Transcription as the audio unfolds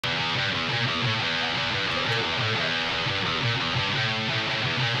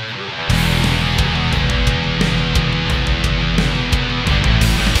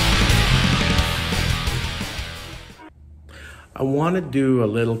I want to do a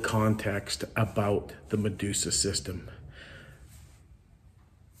little context about the MEDUSA system.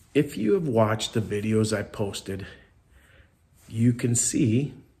 If you have watched the videos I posted, you can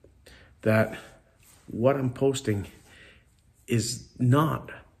see that what I'm posting is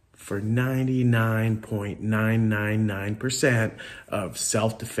not for 99.999% of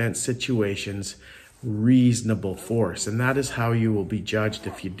self-defense situations reasonable force. And that is how you will be judged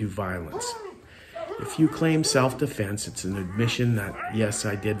if you do violence. If you claim self-defense, it's an admission that, yes,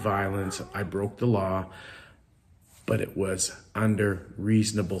 I did violence, I broke the law, but it was under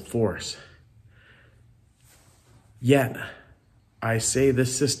reasonable force. Yet, I say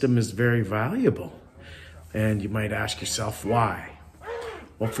this system is very valuable. And you might ask yourself, why?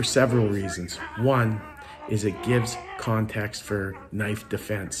 Well, for several reasons. One is it gives context for knife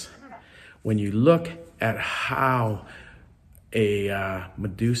defense. When you look at how a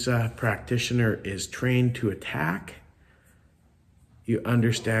MEDUSA practitioner is trained to attack, you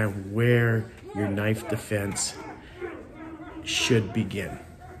understand where your knife defense should begin.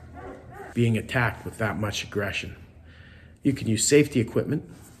 Being attacked with that much aggression. You can use safety equipment.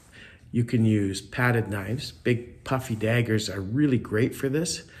 You can use padded knives. Big puffy daggers are really great for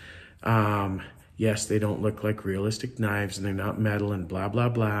this. Yes, they don't look like realistic knives and they're not metal and blah, blah,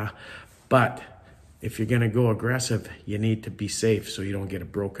 blah. But if you're gonna go aggressive, you need to be safe so you don't get a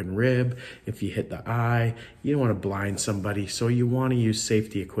broken rib. If you hit the eye, you don't wanna blind somebody, so you wanna use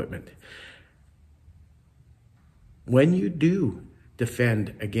safety equipment. When you do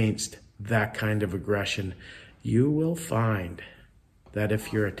defend against that kind of aggression, you will find that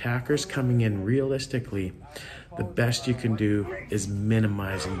if your attacker's coming in realistically, the best you can do is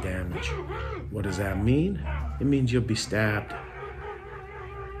minimizing damage. What does that mean? It means you'll be stabbed.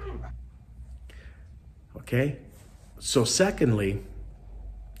 Okay? So secondly,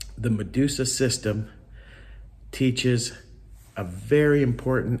 the MEDUSA system teaches a very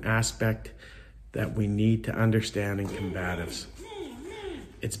important aspect that we need to understand in combatives.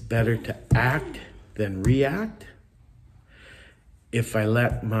 It's better to act than react. If I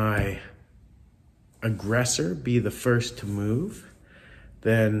let my aggressor be the first to move,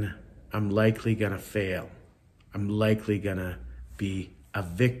 then I'm likely gonna fail. I'm likely gonna be a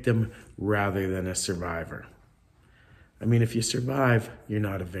victim rather than a survivor. I mean, if you survive, you're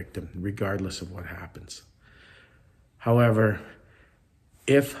not a victim, regardless of what happens. However,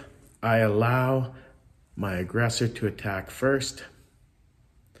 if I allow my aggressor to attack first,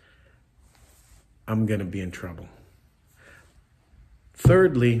 I'm gonna be in trouble.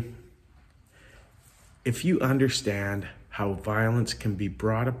 Thirdly, if you understand how violence can be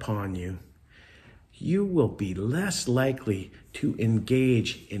brought upon you, you will be less likely to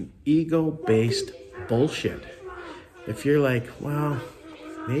engage in ego-based bullshit. If you're like, well,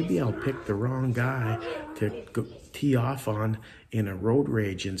 maybe I'll pick the wrong guy to tee off on in a road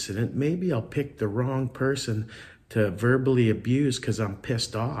rage incident. Maybe I'll pick the wrong person to verbally abuse because I'm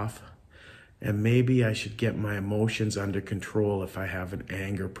pissed off. And maybe I should get my emotions under control if I have an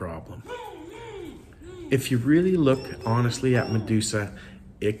anger problem. If you really look honestly at MEDUSA,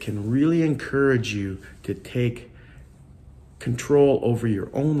 it can really encourage you to take control over your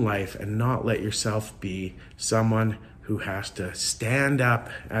own life and not let yourself be someone who has to stand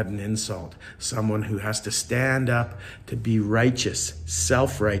up at an insult, someone who has to stand up to be righteous,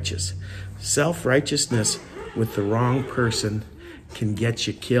 self-righteous. Self-righteousness with the wrong person can get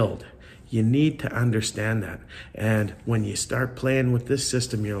you killed. You need to understand that. And when you start playing with this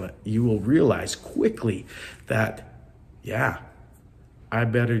system, you will realize quickly that, yeah, I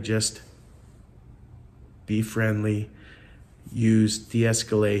better just be friendly, use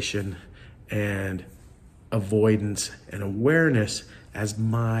de-escalation and avoidance and awareness as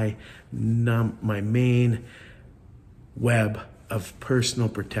my main web of personal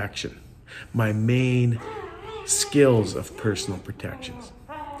protection, my main skills of personal protections.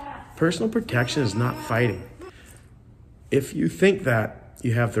 Personal protection is not fighting. If you think that,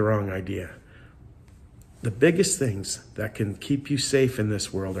 you have the wrong idea. The biggest things that can keep you safe in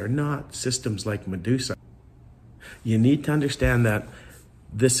this world are not systems like MEDUSA. You need to understand that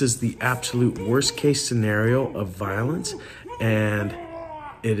this is the absolute worst case scenario of violence, and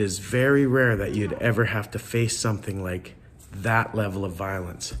it is very rare that you'd ever have to face something like that level of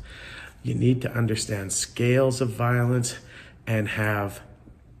violence. You need to understand scales of violence and have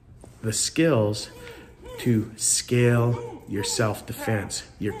the skills to scale your self-defense,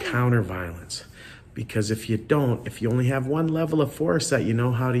 your counter-violence. Because if you don't, if you only have one level of force that you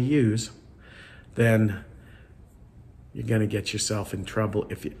know how to use, then you're gonna get yourself in trouble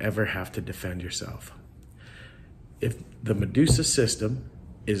if you ever have to defend yourself. If the MEDUSA system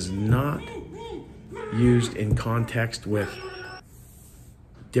is not used in context with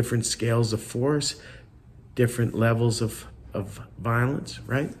different scales of force, different levels of violence,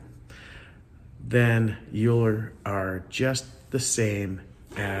 right? Then you are just the same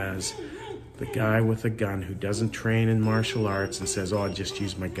as the guy with a gun who doesn't train in martial arts and says, oh, I'll just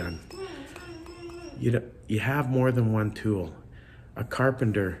use my gun. You have more than one tool. A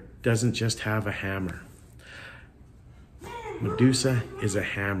carpenter doesn't just have a hammer. Medusa is a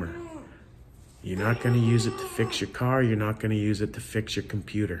hammer. You're not going to use it to fix your car. You're not going to use it to fix your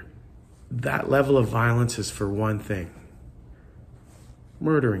computer. That level of violence is for one thing: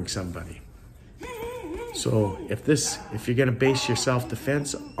 murdering somebody. So if you're going to base your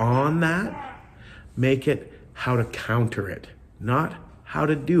self-defense on that, make it how to counter it, not how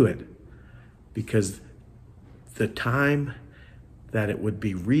to do it. Because the time that it would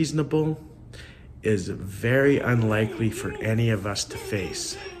be reasonable is very unlikely for any of us to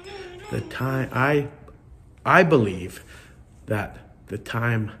face. The time, I believe that the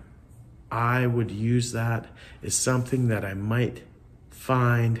time I would use that is something that I might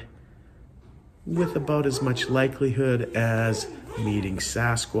find with about as much likelihood as meeting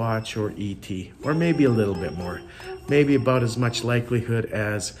Sasquatch or ET, or maybe a little bit more. Maybe about as much likelihood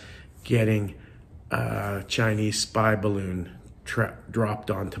as getting a Chinese spy balloon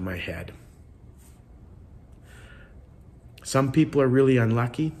dropped onto my head. Some people are really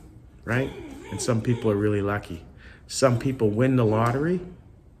unlucky, right? And some people are really lucky. Some people win the lottery.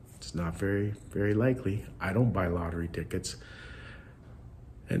 It's not very, very likely. I don't buy lottery tickets.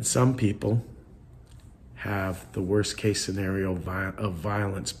 And some people have the worst case scenario of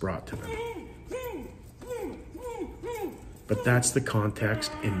violence brought to them. But that's the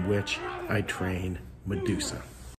context in which I train Medusa.